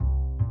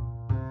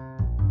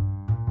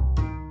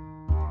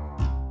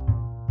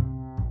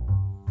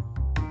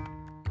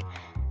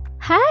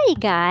Hi,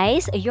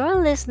 guys.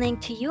 You're listening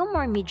to You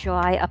More Me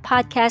Joy, a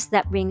podcast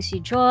that brings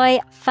you joy,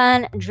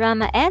 fun,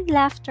 drama, and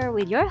laughter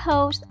with your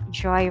host,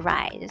 Joy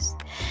Rise.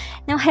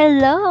 Now,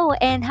 hello,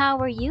 and how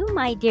are you,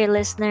 my dear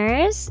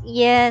listeners?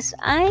 Yes,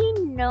 I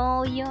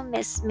know you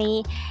miss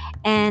me,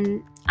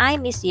 and I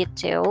miss you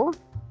too.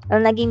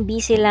 Well, naging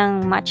busy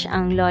lang much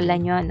ang lola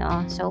nyo,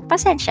 no? So,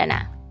 pasensya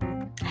na.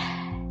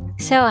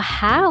 So,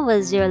 how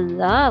was your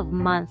love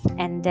month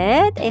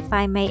ended, if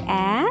I may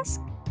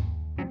ask?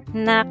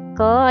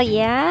 Nako,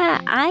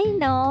 yeah, I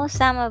know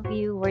some of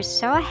you were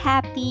so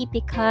happy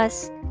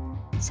because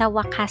sa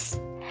wakas,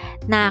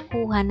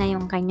 nakuha na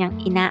yung kanyang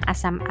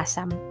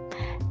inaasam-asam.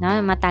 No,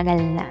 matagal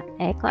na.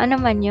 Kung ano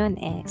man yun,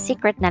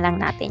 secret na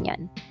lang natin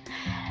yun.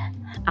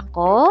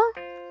 Ako?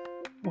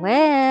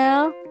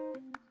 Well,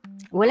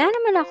 wala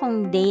naman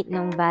akong date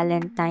nung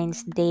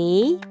Valentine's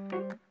Day,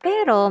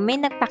 pero may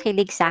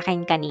nagpakilig sa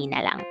akin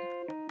kanina lang.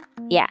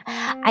 Yeah,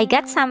 I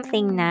got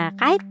something na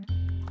kahit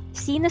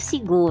sino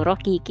siguro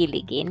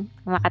kikiligin,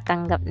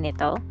 makatanggap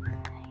nito.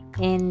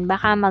 And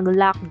baka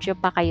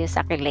mag-lockjaw pa kayo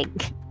sa kilig,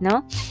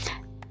 no?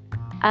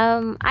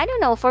 I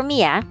don't know, for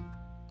me,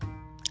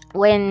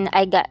 when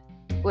I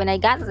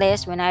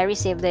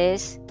received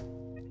this,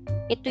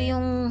 ito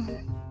yung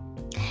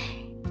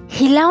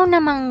hilaw na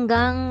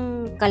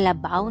manggang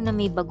kalabaw na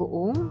may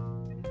bagoong.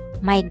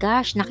 My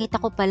gosh, nakita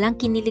ko pa lang,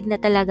 kinilig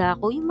na talaga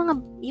ako.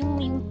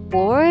 Yung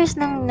pores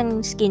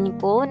ng skin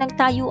ko,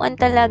 nagtayuan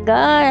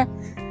talaga.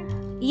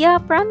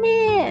 Yeah,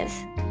 promise.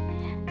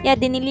 Yeah,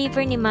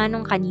 dineliver ni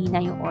Manong kanina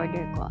yung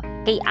order ko.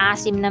 Kay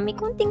asim na may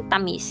kunting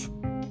tamis.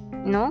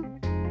 No?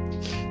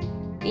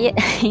 Yeah.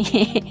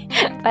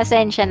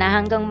 Pasensya na,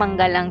 hanggang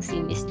mangga lang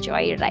si Miss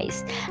Joy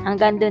Rice.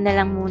 Hanggang doon na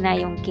lang muna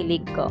yung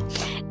kilig ko.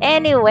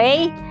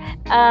 Anyway,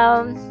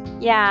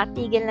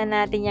 tigil na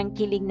natin yung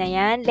kilig na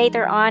yan.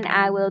 Later on,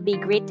 I will be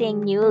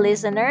greeting new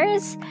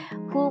listeners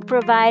who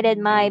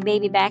provided my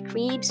baby back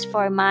ribs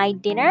for my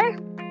dinner.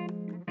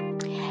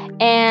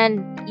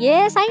 And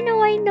yes, I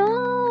know.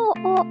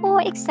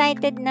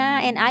 Excited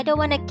na. And I don't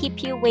want to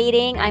keep you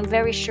waiting. I'm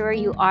very sure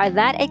you are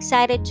that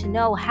excited to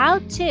know how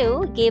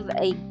to give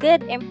a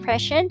good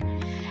impression,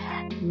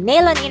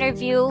 nail an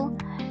interview,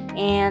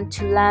 and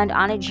to land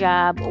on a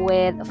job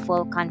with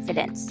full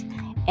confidence.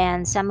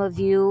 And some of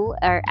you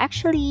are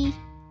actually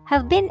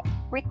have been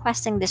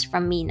requesting this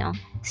from me, no?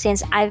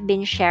 Since I've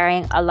been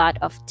sharing a lot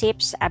of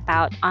tips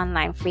about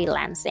online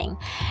freelancing.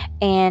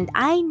 And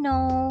I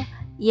know,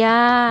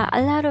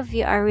 a lot of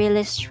you are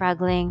really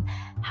struggling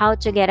how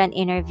to get an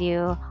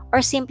interview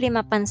or simply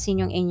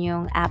mapansin yung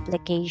inyong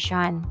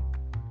application.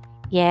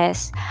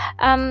 Yes.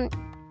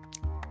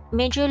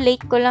 Medyo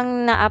late ko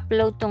lang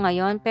na-upload to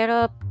ngayon,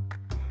 pero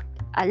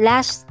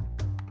last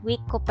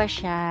week ko pa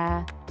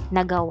siya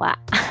nagawa.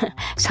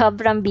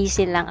 Sobrang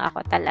busy lang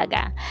ako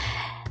talaga.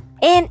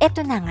 And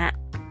eto na nga,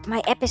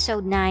 my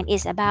episode 9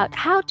 is about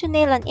how to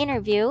nail an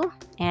interview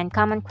and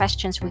common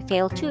questions we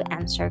fail to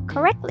answer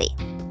correctly.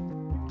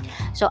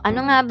 So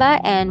ano nga ba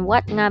and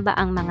what nga ba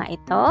ang mga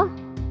ito?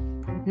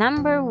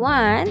 Number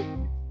 1,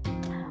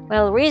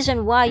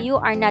 reason why you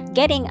are not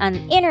getting an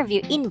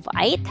interview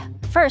invite,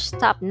 first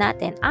stop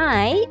natin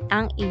ay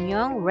ang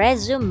inyong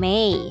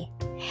resume.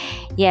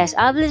 Yes,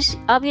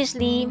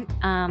 obviously,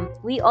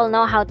 we all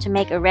know how to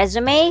make a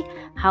resume.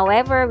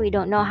 However, we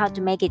don't know how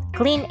to make it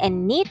clean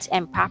and neat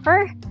and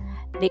proper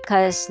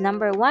because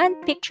number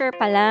 1, picture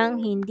pa lang,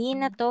 hindi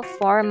na to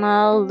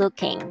formal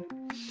looking.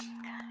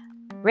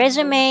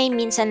 Resume,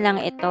 minsan lang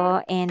ito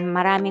and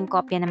maraming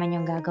kopya naman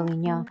yung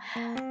gagawin nyo.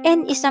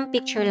 And isang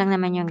picture lang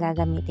naman yung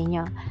gagamitin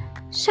nyo.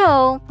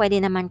 So,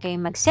 pwede naman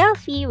kayo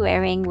mag-selfie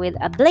wearing with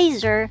a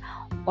blazer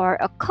or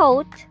a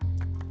coat.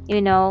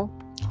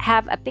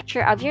 Have a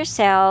picture of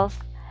yourself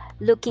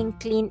looking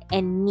clean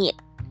and neat.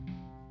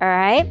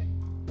 Alright?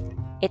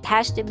 It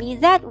has to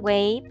be that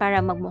way para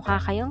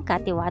magmukha kayong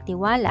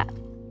katiwa-tiwala.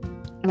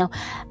 No.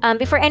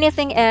 Before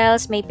anything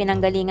else, may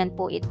pinanggalingan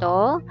po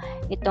itong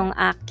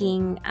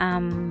aking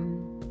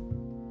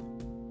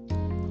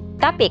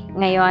topic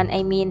ngayon.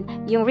 I mean,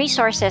 yung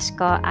resources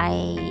ko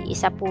ay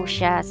isa po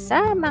siya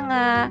sa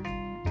mga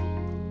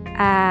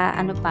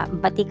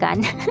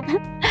batikan.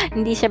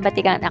 Hindi siya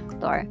batikan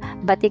actor.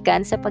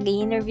 Batikan sa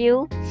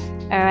pag-i-interview.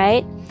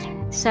 Alright?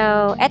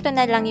 So, eto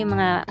na lang yung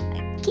mga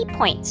key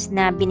points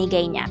na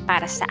binigay niya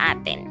para sa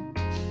atin.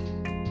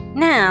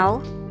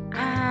 Now,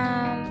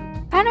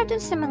 para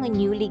dun sa mga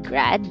newly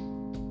grad,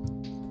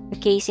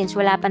 okay, since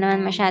wala pa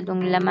naman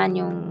masyadong laman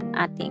yung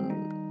ating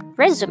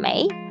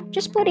resume,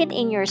 just put it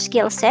in your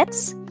skill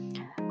sets,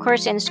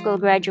 course and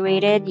school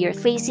graduated, your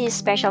thesis,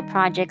 special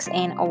projects,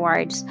 and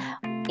awards.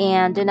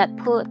 And do not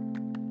put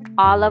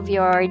all of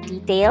your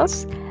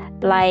details,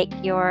 like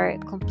your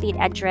complete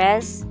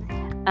address,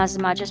 as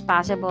much as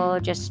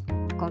possible. Just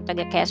kung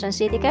taga Quezon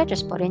City ka,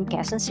 just put in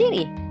Quezon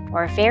City,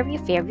 or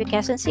Fairview,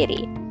 Quezon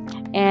City.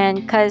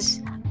 And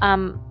because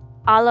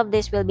all of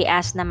this will be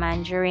asked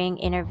naman during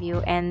interview,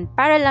 and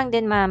para lang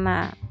din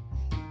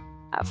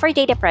for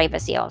data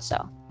privacy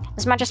also.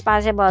 As much as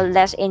possible,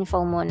 less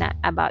info muna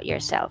about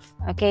yourself.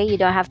 Okay? You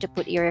don't have to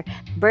put your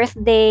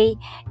birthday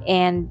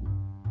and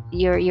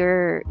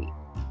your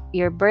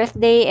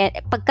birthday, and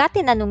pagka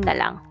tinanong na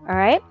lang.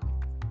 Alright?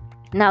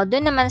 Now,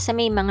 dun naman sa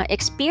may mga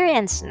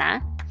experience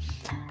na,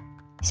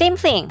 same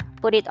thing.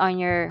 Put it on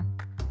your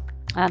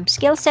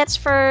skill sets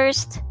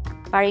first,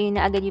 para yun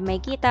na agad yung may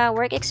kita,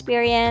 work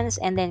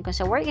experience, and then kung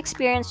sa work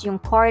experience, yung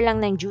core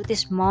lang ng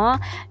duties mo,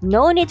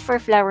 no need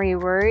for flowery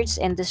words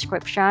and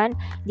description.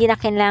 Di na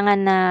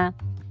kailangan na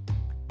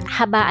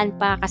habaan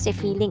pa kasi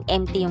feeling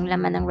empty yung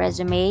laman ng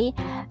resume.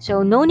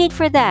 So, no need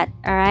for that,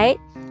 alright?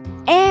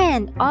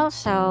 And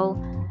also,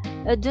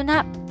 do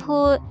not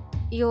put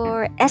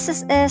your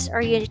SSS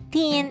or your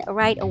TIN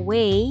right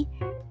away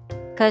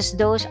because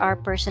those are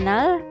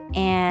personal,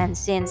 and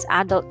since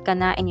adult ka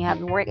na and you have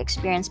work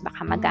experience,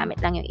 baka magamit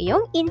lang yung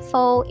iyong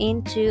info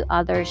into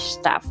other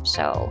stuff.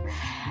 So,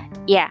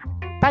 yeah,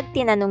 pag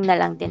tinanong na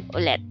lang din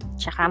ulit,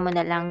 tsaka mo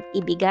na lang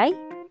ibigay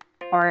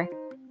or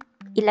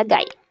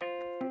ilagay.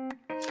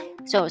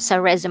 So, sa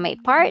resume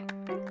part,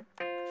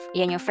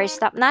 yan yung first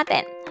step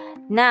natin.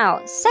 Now,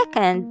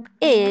 second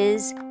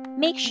is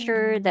make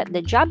sure that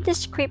the job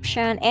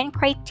description and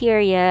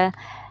criteria,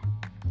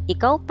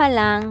 ikaw pa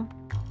lang,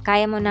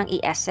 kaya mo nang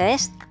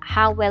i-assess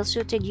how well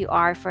suited you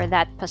are for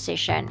that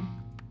position.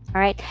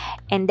 Alright?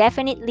 And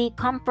definitely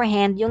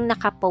comprehend yung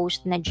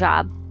nakapost na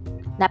job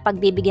na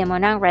pagbibigyan mo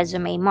ng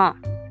resume mo.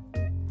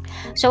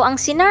 So, ang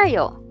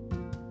scenario,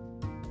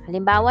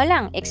 halimbawa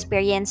lang,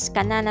 experience ka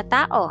na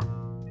tao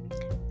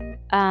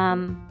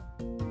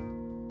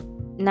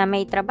na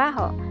may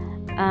trabaho.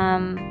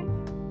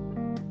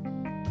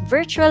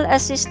 Virtual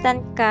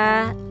assistant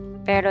ka,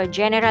 pero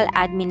general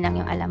admin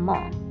lang yung alam mo.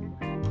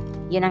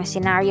 Yun ang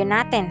scenario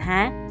natin,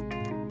 ha?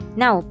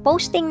 Now,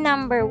 posting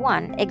number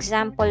 1,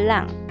 example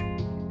lang.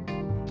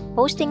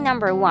 Posting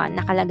number 1,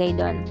 nakalagay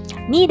doon,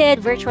 needed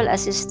virtual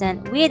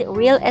assistant with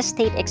real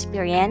estate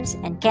experience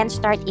and can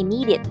start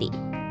immediately.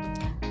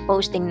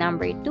 Posting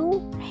number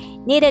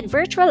 2, needed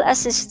virtual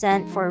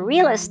assistant for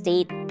real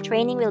estate,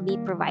 training will be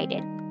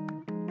provided.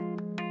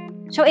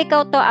 So,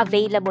 ikaw to,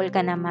 available ka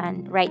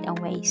naman right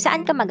away.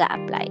 Saan ka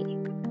mag-a-apply?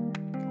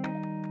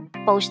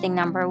 Posting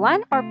number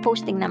 1 or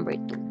posting number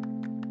 2?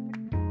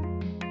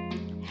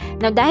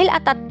 Now, dahil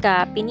atat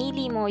ka,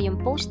 pinili mo yung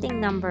posting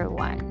number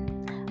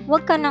 1,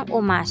 huwag ka nang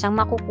umasang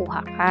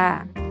makukuha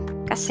ka.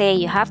 Kasi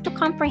you have to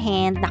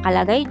comprehend,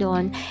 nakalagay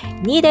doon,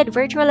 needed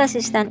virtual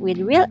assistant with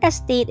real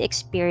estate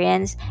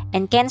experience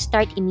and can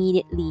start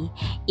immediately.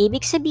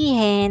 Ibig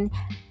sabihin,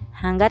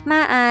 hanggat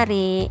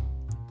maaari,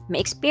 may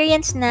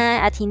experience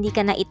na at hindi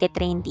ka na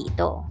ititrain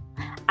dito.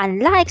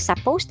 Unlike sa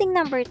posting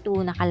number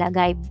 2,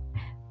 nakalagay,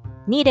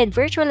 needed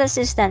virtual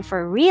assistant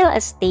for real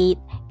estate,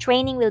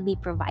 training will be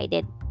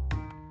provided.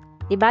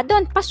 Diba?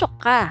 Doon, pasok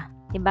ka.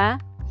 Diba?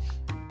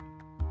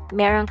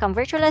 Meron kang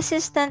virtual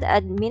assistant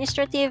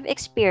administrative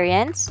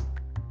experience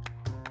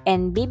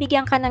and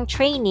bibigyan ka ng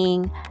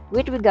training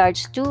with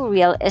regards to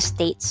real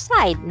estate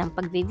side ng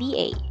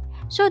pag-VA.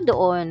 So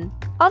doon,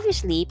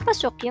 obviously,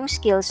 pasok yung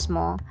skills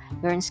mo,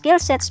 yung skill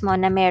sets mo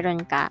na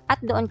meron ka at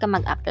doon ka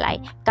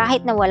mag-apply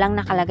kahit na walang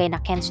nakalagay na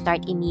can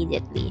start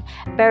immediately.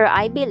 Pero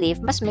I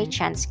believe mas may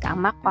chance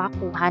kang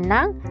makakuha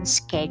ng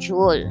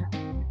schedule.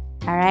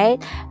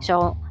 Alright?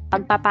 So,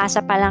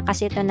 pagpapasa pa lang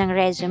kasi ito ng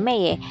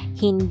resume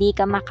hindi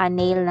ka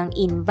maka-nail ng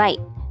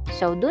invite.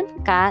 So, dun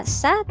ka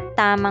sa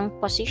tamang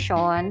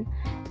posisyon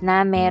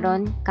na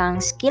meron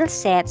kang skill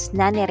sets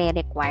na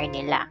nire-require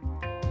nila.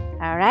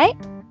 Alright?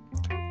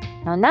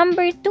 Now,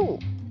 number 2.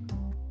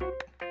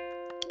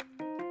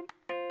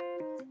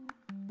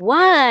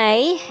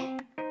 Why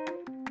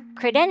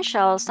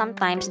credentials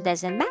sometimes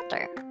doesn't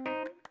matter?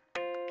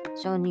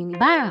 So, yung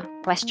iba,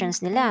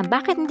 questions nila,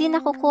 bakit hindi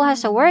nakukuha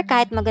sa work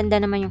kahit maganda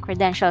naman yung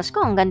credentials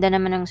ko? Ang ganda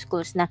naman ng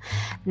schools na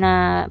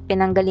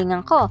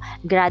pinanggalingan ko.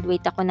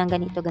 Graduate ako ng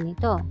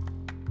ganito-ganito.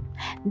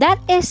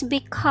 That is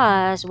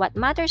because what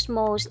matters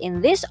most in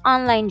this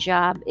online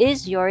job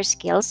is your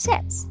skill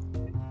sets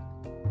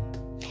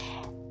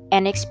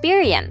and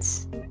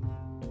experience.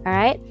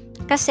 Alright?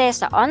 Kasi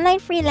sa online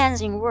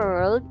freelancing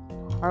world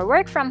or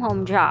work from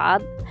home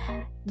job,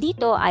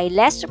 dito ay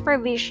less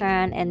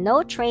supervision and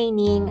no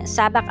training,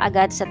 sabak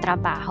agad sa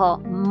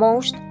trabaho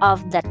most of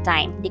the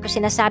time. Di ko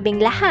sinasabing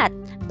lahat,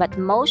 but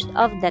most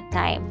of the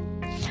time.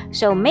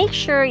 So make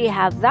sure you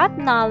have that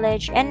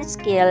knowledge and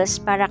skills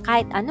para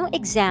kahit anong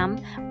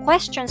exam,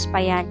 questions pa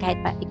yan,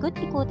 kahit pa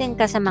ikut-ikutin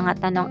ka sa mga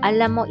tanong,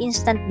 alam mo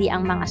instantly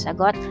ang mga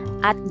sagot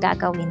at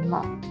gagawin mo.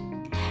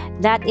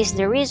 That is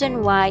the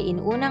reason why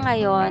inuna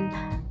ngayon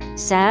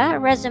sa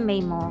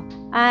resume mo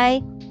ay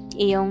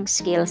iyong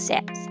skill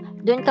sets.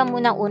 Doon ka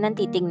muna unang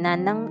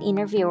titignan ng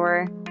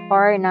interviewer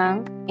or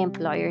ng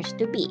employers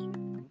to be.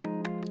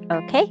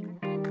 Okay?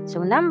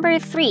 So, number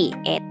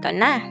 3, eto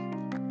na.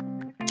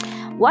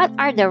 What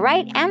are the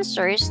right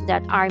answers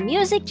that are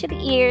music to the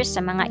ears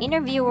sa mga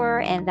interviewer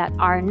and that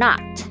are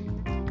not?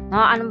 No,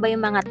 ano ba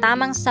yung mga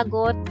tamang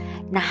sagot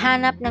na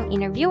hanap ng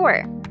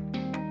interviewer?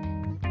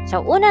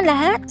 So, unang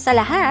sa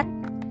lahat,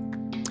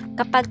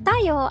 kapag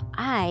tayo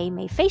ay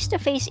may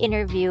face-to-face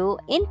interview,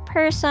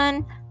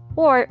 in-person,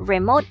 or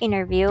remote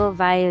interview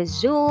via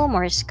Zoom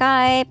or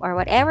Skype or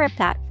whatever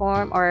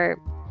platform or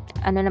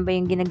ano na ba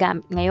yung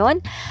ginagamit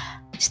ngayon.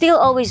 Still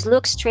always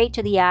look straight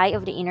to the eye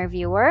of the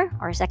interviewer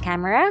or sa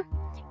camera.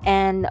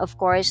 And of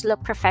course,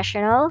 look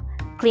professional,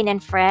 clean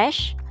and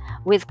fresh,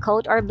 with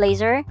coat or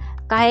blazer.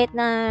 Kahit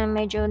na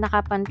medyo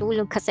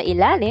nakapantulog ka sa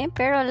ilalim,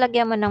 pero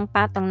lagyan mo ng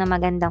patong na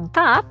magandang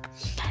top.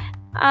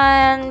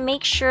 And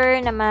make sure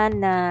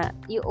naman na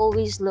you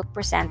always look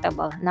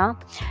presentable, no?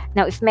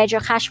 Now, if medyo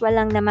casual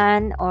lang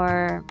naman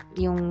or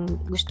yung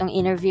gustong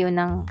interview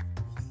ng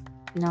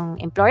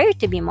employer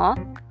to be mo,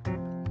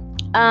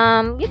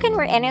 you can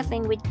wear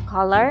anything with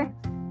color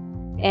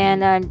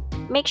and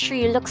make sure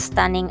you look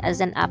stunning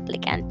as an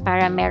applicant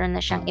para meron na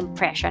siyang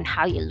impression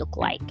how you look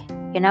like,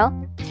 you know?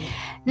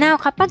 Now,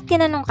 kapag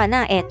tinanong ka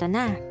na, eto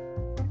na.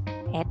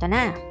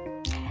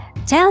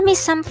 Tell me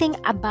something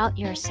about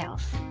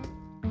yourself.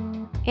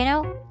 You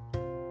know,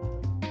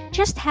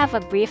 just have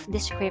a brief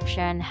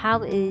description.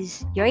 How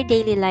is your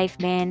daily life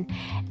been?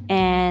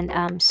 And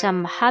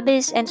some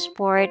hobbies and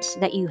sports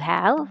that you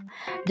have.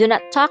 Do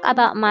not talk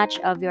about much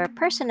of your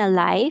personal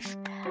life.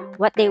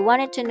 What they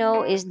wanted to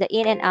know is the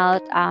in and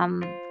out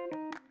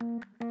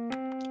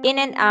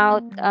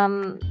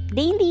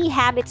daily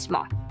habits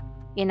mo.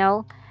 You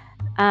know,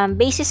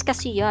 basis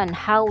kasi yon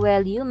how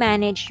well you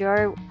manage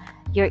your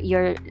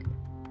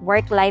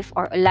work life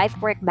or life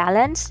work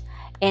balance.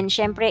 And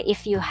syempre,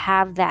 if you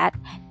have that,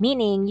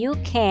 meaning you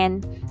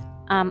can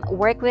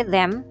work with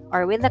them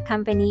or with the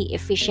company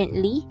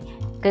efficiently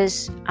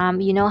because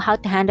you know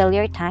how to handle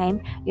your time,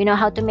 you know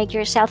how to make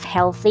yourself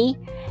healthy.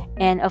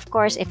 And of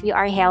course, if you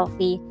are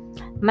healthy,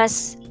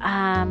 mas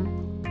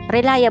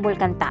reliable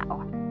kang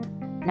tao.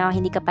 No,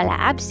 hindi ka pala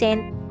absent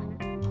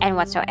and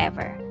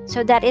whatsoever. So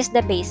that is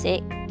the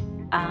basic.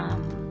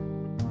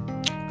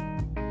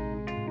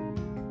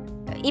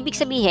 Ibig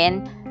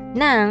sabihin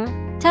ng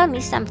tell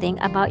me something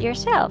about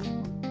yourself.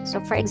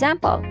 So for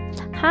example,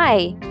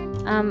 hi,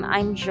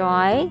 I'm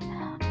Joy.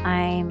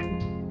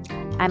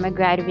 I'm a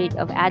graduate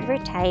of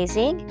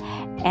advertising,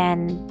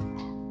 and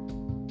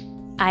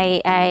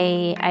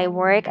I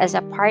work as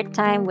a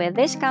part-time with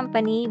this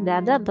company,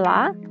 blah blah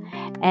blah.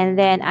 And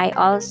then I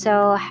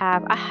also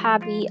have a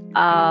hobby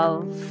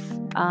of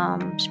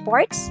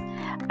sports.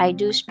 I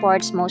do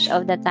sports most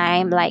of the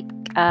time, like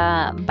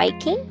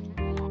biking,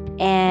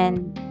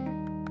 and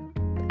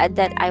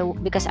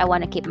because I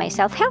want to keep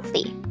myself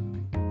healthy.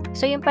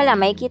 So yun pala,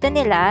 makikita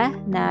nila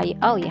na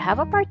you have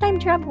a part-time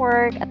job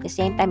work, at the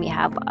same time you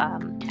have a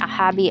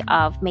hobby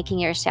of making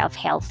yourself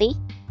healthy.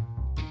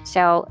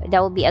 So that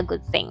will be a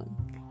good thing.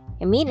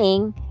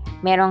 Meaning,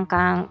 meron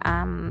kang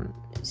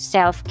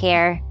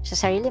self-care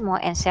sa sarili mo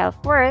and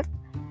self-worth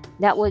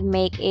that would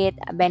make it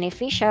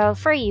beneficial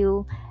for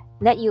you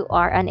that you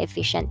are an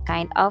efficient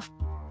kind of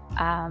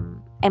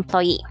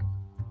employee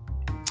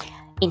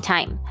in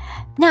time.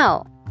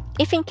 Now,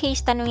 if in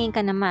case tanungin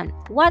ka naman,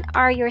 what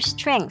are your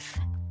strengths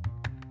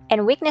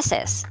and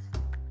weaknesses?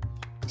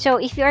 So,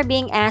 if you are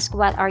being asked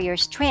what are your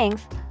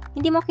strengths,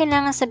 hindi mo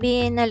kailangan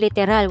sabihin na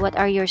literal, what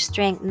are your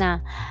strengths na,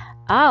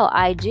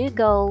 I do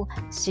go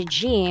sa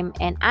gym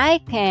and I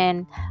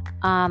can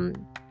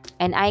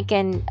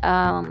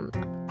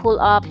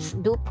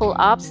do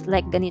pull-ups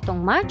like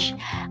ganitong much.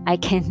 I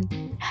can,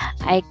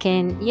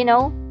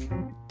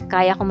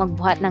 kaya ko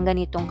magbuhat ng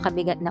ganitong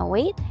kabigat na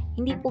weight.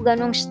 Hindi po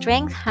ganong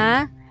strength,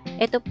 ha?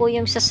 Ito po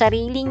yung sa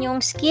sarili nyong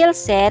skill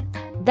set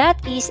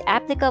that is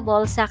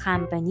applicable sa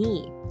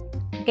company.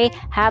 Okay,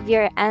 have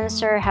your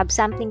answer have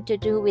something to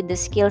do with the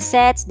skill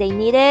sets they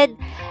needed.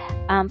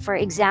 For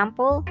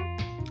example,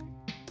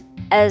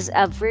 as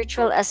a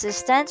virtual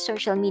assistant,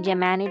 social media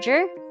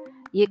manager,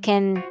 you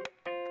can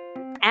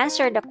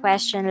answer the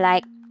question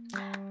like,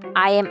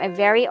 I am a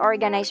very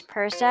organized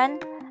person.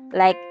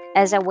 Like,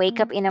 as I wake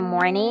up in the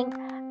morning,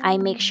 I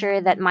make sure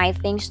that my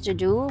things to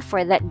do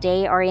for that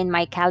day are in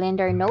my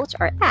calendar notes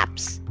or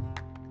apps.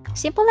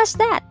 Simple as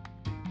that.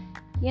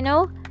 You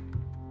know,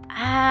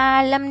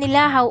 alam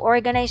nila how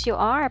organized you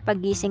are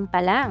pagising pa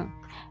lang.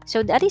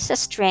 So that is a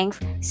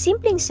strength,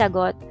 simpleng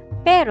sagot,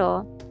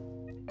 pero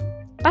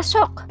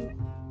pasok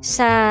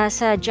sa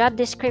job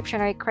description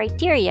or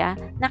criteria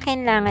na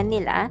kailangan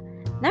nila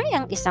na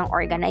yung isang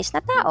organized na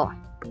tao.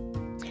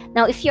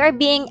 Now, if you are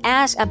being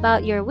asked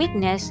about your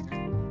weakness,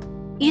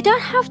 you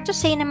don't have to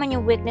say naman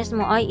yung weakness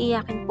mo, ay,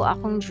 iyakin po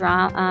akong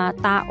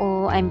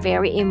tao, I'm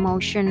very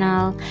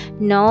emotional.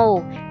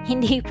 No,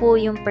 hindi po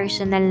yung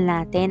personal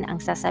natin ang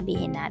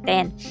sasabihin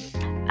natin.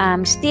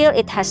 Still,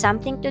 it has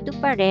something to do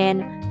pa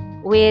rin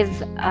with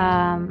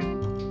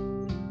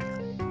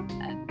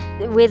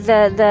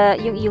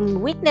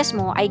yung weakness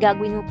mo ay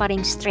gagawin mo pa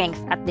ring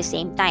strength at the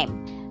same time.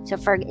 So,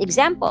 for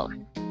example,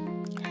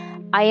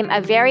 I am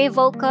a very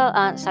vocal,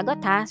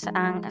 sagot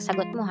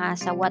mo ha,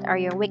 sa what are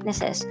your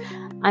weaknesses.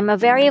 I'm a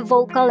very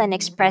vocal and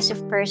expressive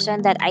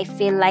person that I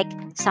feel like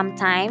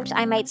sometimes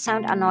I might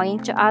sound annoying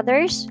to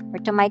others or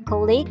to my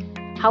colleague.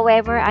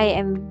 However, I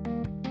am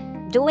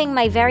doing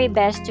my very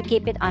best to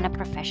keep it on a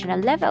professional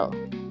level.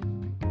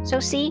 So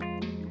see,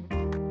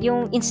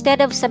 yung instead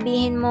of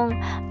sabihin mong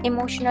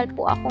emotional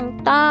po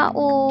akong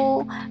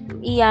tao,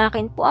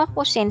 iyakin po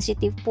ako,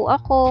 sensitive po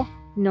ako,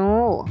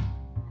 no.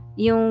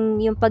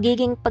 yung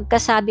pagiging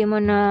pagkasabi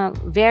mo na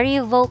very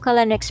vocal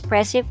and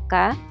expressive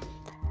ka,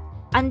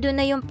 ando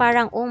na yung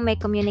parang, may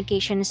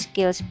communication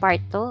skills part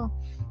to,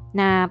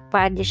 na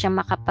pwede siya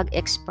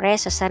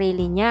makapag-express sa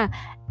sarili niya.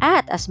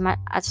 At as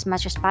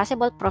much as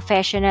possible,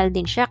 professional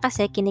din siya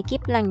kasi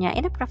kinikip lang niya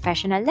in a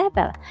professional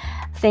level.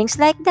 Things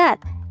like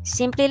that.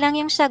 Simple lang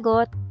yung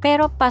sagot,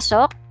 pero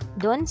pasok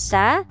doon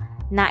sa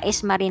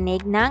nais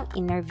marinig ng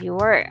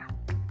interviewer.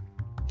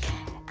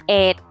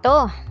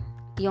 Ito,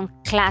 yung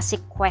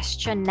classic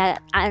question na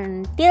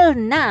until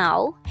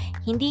now,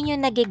 hindi nyo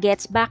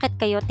nagigets bakit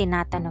kayo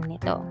tinatanong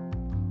nito.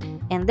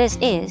 And this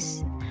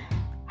is,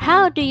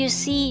 how do you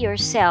see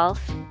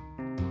yourself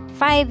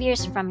 5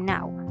 years from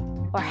now?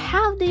 Or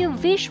how do you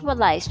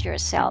visualize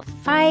yourself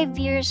 5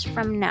 years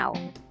from now?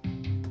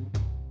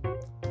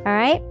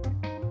 Alright?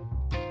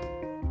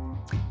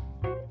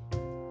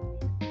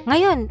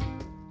 Ngayon,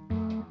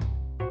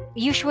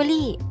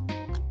 usually,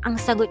 ang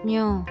sagot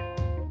nyo,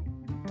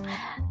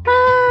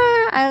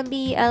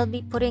 I'll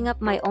be putting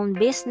up my own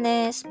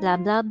business, blah,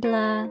 blah,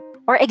 blah.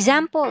 Or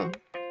example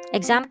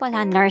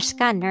ha,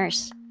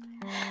 nurse.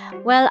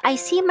 Well, I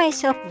see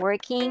myself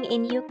working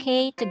in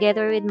UK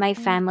together with my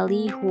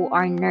family who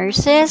are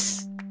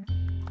nurses.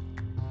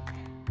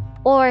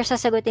 Or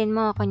sasagutin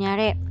mo,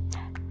 kunyari,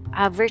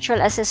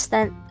 virtual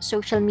assistant,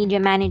 social media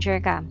manager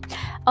ka.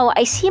 Oh,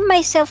 I see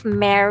myself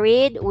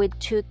married with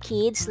 2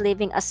 kids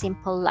living a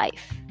simple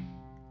life.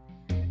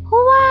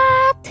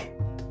 What?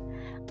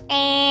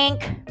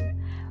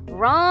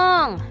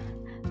 Wrong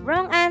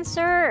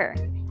answer.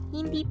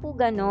 Hindi po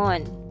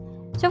ganon.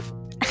 So,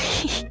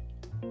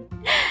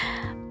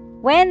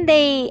 when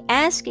they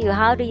ask you,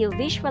 how do you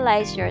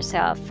visualize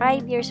yourself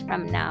 5 years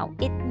from now,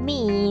 it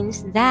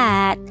means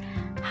that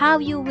how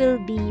you will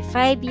be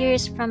 5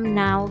 years from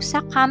now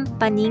sa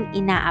company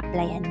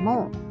ina-applyan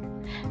mo.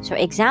 So,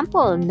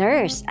 example,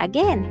 nurse,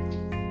 again.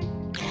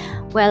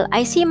 Well,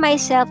 I see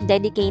myself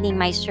dedicating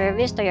my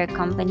service to your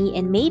company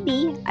and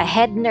maybe a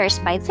head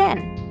nurse by then.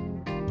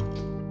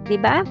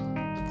 Diba?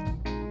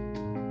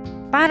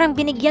 Parang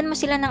binigyan mo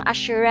sila ng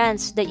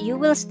assurance that you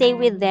will stay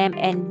with them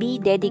and be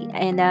a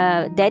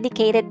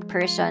dedicated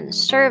person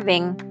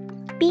serving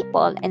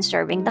people and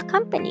serving the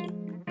company.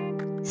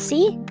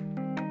 See?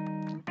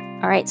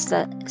 Alright,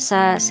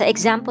 sa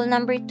example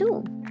number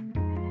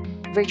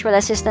 2, virtual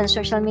assistant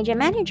social media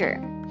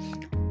manager.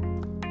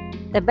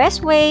 The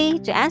best way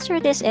to answer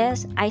this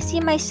is, I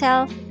see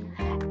myself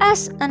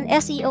as an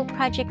SEO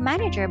project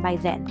manager by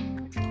then.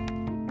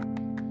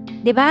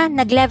 Diba?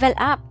 Nag-level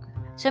up.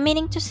 So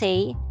meaning to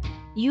say,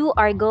 you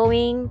are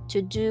going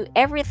to do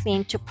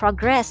everything to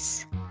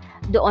progress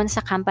doon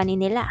sa company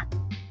nila.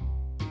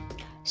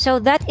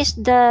 So that is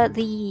the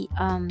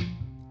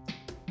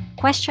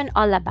question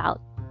all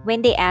about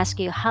when they ask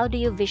you, how do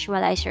you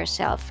visualize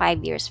yourself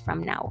 5 years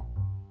from now?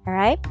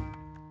 Alright?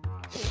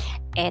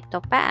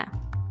 Eto pa.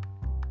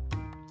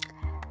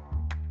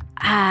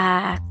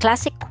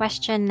 Classic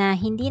question na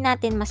hindi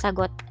natin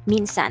masagot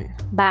minsan.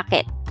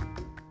 Bakit?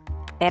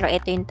 Pero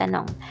ito yung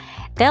tanong.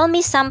 Tell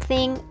me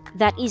something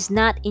that is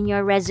not in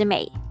your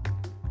resume.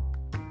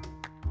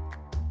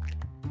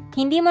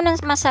 Hindi mo na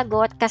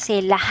masagot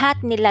kasi lahat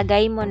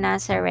nilagay mo na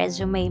sa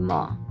resume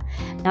mo.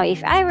 Now,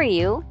 if I were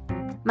you,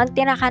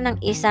 magtira ka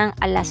ng isang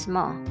alas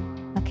mo.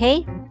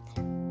 Okay?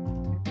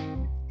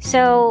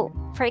 So,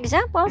 for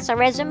example, sa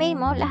resume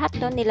mo, lahat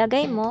doon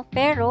nilagay mo,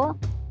 pero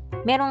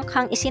meron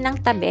kang isinang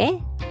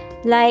tabi,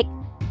 like,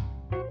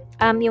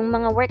 yung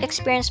mga work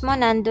experience mo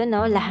nandun,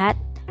 no, lahat,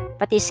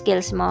 pati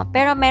skills mo.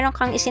 Pero meron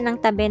kang isinang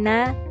tabi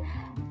na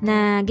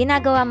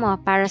ginagawa mo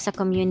para sa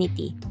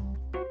community.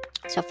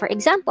 So, for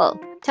example,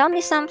 tell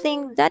me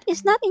something that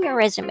is not in your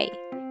resume.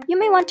 You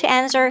may want to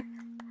answer,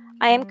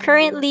 I am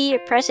currently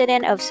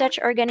president of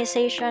such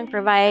organization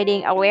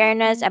providing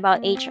awareness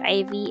about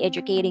HIV,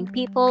 educating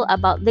people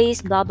about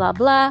this, blah, blah,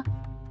 blah.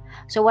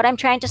 So, what I'm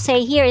trying to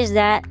say here is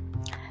that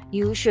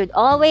you should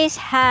always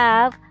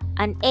have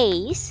an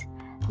ace.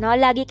 No?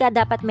 Lagi ka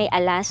dapat may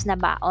alas na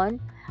baon.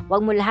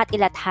 Huwag mo lahat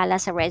ilathala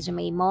sa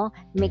resume mo.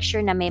 Make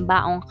sure na may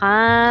baong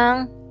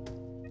kang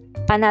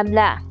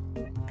panabla.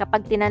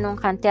 Kapag tinanong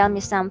kang, tell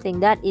me something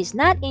that is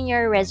not in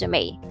your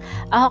resume.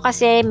 Ako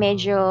kasi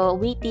medyo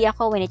witty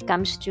ako when it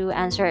comes to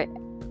answering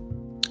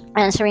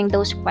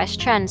those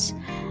questions.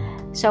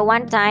 So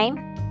one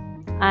time,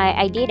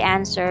 I did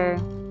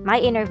answer my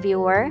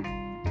interviewer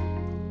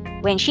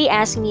when she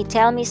asked me,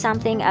 tell me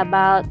something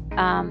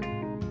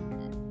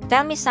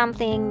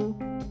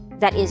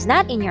that is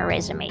not in your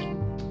resume.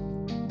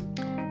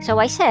 So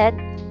I said,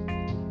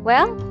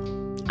 well,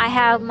 I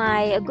have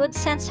my good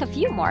sense of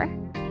humor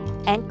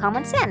and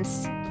common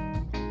sense.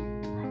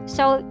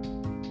 So,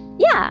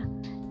 yeah,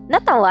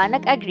 natawa,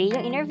 nag-agree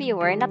yung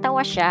interviewer,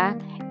 natawa siya,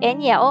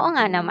 and yeah, oo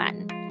nga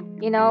naman.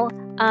 You know,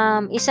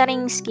 isa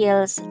ring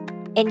skills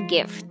and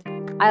gift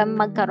ang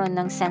magkaroon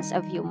ng sense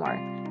of humor.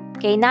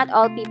 Okay, not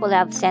all people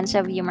have sense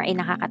of humor ay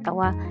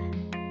nakakatawa.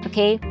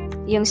 Okay,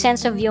 yung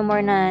sense of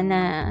humor na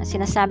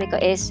sinasabi ko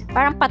is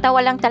parang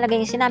patawa lang talaga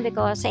yung sinabi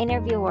ko sa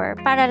interviewer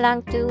para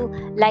lang to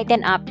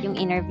lighten up yung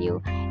interview.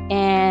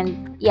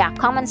 And yeah,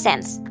 common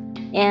sense.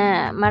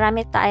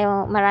 Marami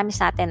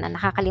sa atin na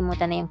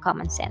nakakalimutan na yung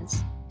common sense.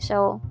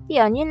 So,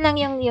 yun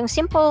lang yung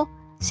simple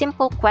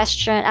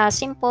question,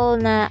 simple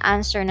na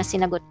answer na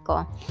sinagot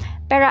ko.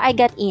 Pero I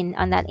got in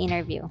on that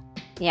interview.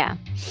 Yeah.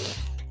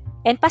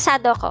 And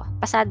pasado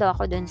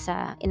ako dun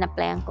sa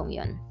in-applyan kong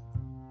yun.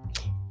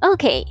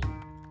 Okay.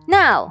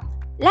 Now,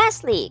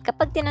 lastly,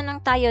 kapag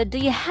tinanong tayo, do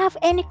you have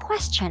any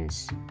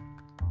questions?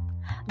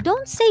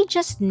 Don't say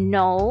just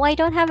no, I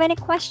don't have any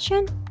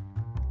question.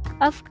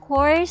 Of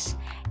course,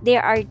 they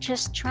are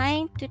just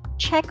trying to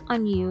check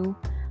on you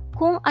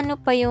kung ano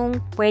pa yung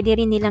pwede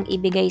rin nilang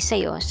ibigay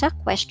sa'yo sa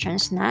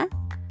questions na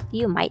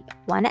you might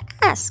wanna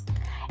ask.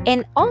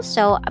 And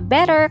also, a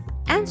better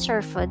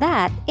answer for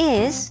that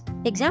is,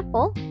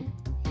 example,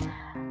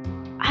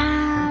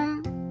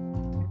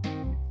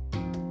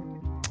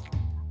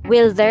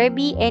 will there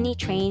be any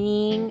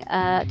training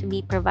to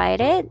be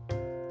provided?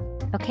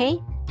 Okay?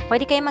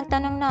 Pwede kayo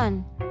magtanong nun.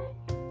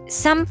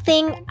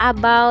 Something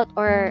about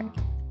or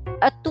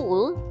a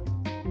tool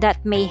that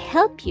may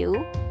help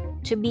you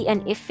to be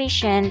an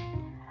efficient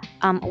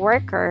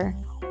worker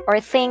or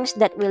things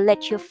that will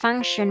let you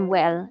function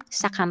well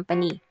sa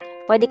company.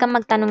 Pwede kang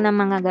magtanong ng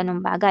mga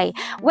ganong bagay.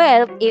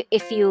 Well,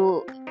 if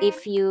you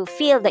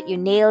feel that you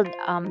nailed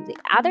the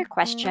other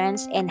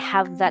questions and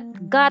have that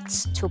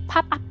guts to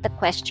pop up the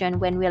question,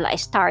 when will I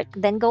start,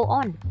 then go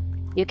on.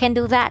 You can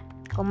do that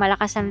kung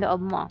malakas ang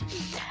loob mo.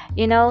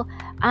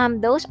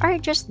 Those are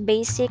just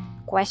basic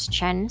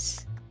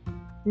questions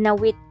na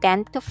we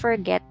tend to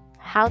forget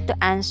how to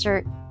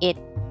answer it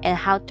and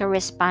how to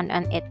respond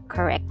on it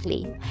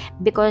correctly.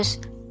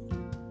 Because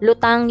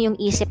lutang yung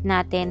isip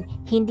natin,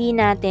 hindi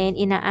natin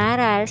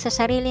inaaral sa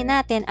sarili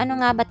natin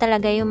ano nga ba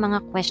talaga yung mga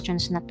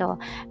questions na to.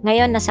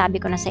 Ngayon, nasabi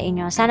ko na sa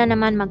inyo, sana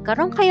naman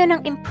magkaroon kayo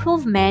ng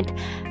improvement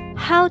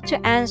how to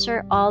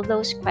answer all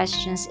those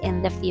questions in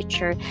the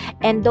future.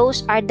 And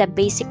those are the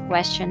basic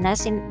questions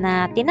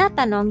na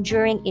tinatanong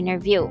during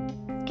interview.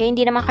 Kaya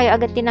hindi naman kayo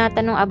agad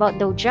tinatanong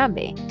about the job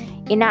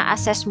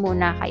Ina-assess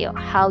muna kayo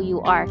how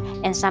you are,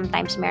 and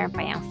sometimes meron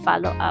pa yung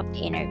follow-up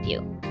interview.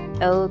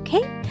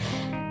 Okay?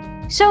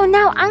 So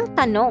now, ang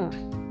tanong,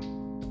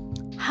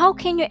 how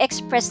can you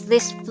express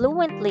this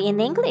fluently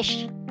in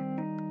English?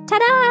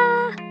 Tada!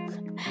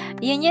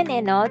 Yun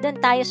no? Doon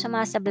tayo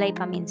sumasablay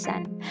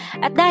paminsan.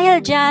 At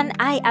dahil dyan,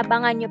 ay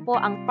abangan nyo po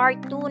ang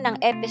part 2 ng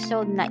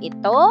episode na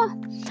ito.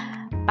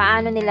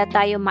 Paano nila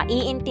tayo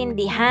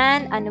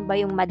maiintindihan, ano ba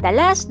yung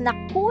madalas na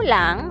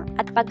kulang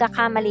at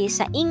pagkakamali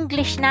sa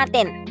English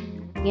natin.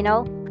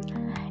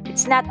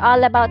 It's not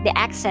all about the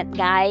accent,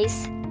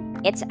 guys.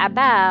 It's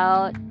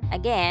about,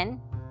 again,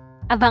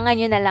 abangan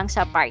nyo na lang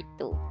sa part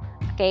 2.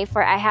 Okay,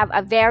 for I have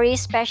a very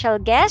special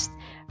guest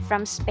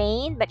from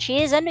Spain, but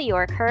she is a New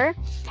Yorker.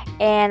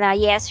 And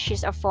yes,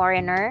 she's a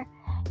foreigner.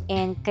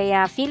 And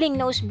kaya feeling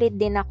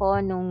nosebleed din ako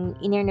nung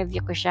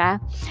in-interview ko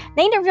siya.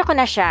 Na-interview ko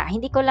na siya.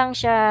 Hindi ko lang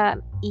siya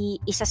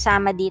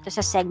isasama dito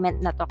sa segment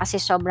na to kasi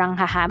sobrang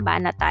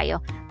hahaba na tayo.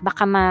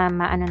 Baka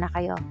maano na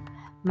kayo.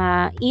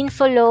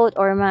 Ma-infoload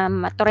or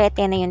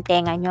maturete na yung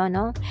tenga nyo,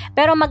 no?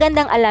 Pero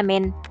magandang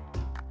alamin,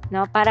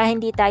 no? Para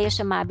hindi tayo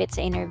sumabit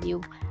sa interview.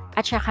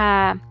 At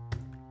saka,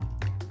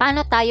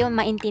 paano tayo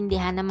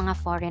maintindihan ng mga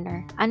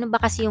foreigner? Ano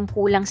ba kasi yung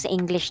kulang sa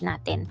English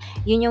natin?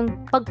 Yun yung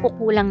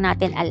pagkukulang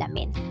natin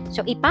alamin.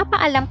 So,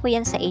 ipapaalam ko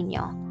yan sa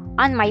inyo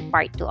on my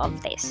part 2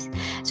 of this.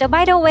 So,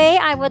 by the way,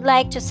 I would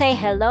like to say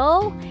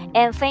hello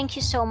and thank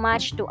you so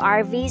much to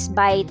Arby's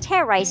by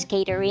Terrice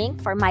Catering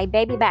for my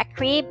baby back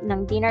rib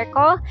ng dinner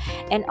ko,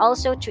 and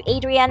also to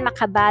Adrian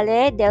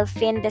Macabale,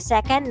 Delphine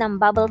II ng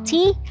Bubble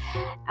Tea.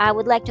 I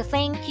would like to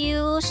thank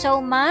you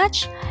so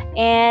much,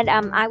 and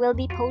I will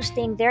be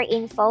posting their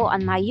info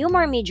on my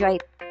Humor Me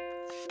Joy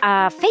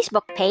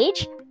Facebook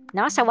page.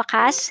 No, sa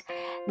wakas,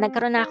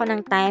 nagkaroon na ako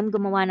ng time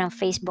gumawa ng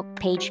Facebook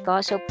page ko.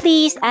 So,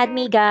 please add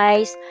me,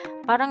 guys.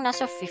 Parang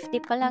nasa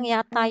 50 pa lang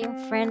yata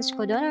yung friends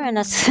ko doon, or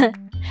nasa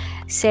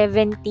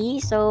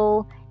 70.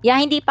 So, yeah,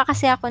 hindi pa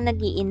kasi ako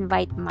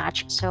nag-i-invite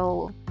much.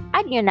 So,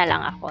 add nyo na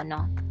lang ako,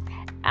 no?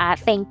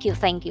 Thank you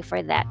for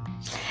that.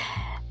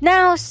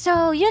 Now,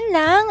 so, yun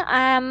lang.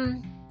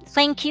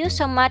 Thank you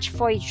so much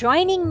for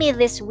joining me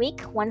this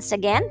week once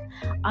again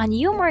on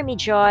Humor Me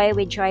Joy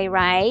with Joy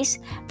Rice.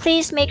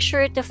 Please make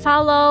sure to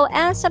follow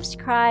and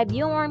subscribe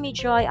Humor Me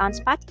Joy on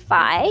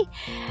Spotify,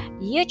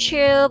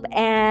 YouTube,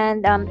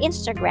 and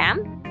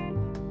Instagram.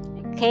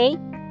 Okay?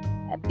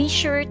 Be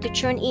sure to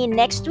tune in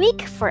next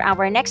week for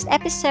our next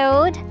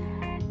episode.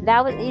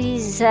 That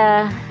is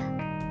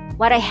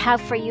what I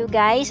have for you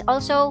guys.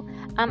 Also,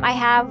 I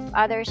have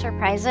other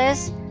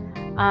surprises.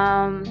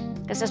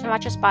 Because as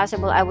much as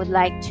possible, I would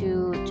like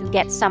to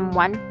get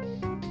someone,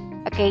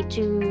 okay,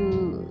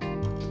 to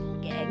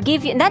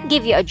not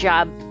give you a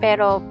job,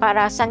 pero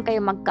para saan kayo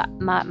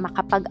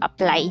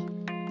makapag-apply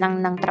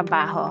ng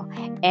trabaho,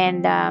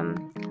 and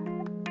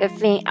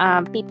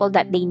people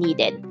that they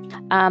needed.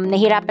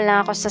 Nahirapan lang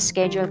ako sa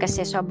schedule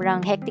kasi sobrang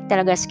hectic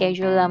talaga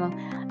schedule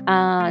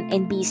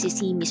and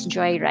BCC Miss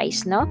Joy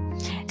Rice, no?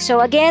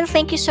 So again,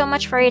 thank you so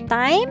much for your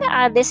time.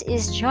 This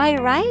is Joy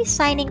Rice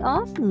signing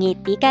off.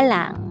 Ngiti ka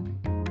lang.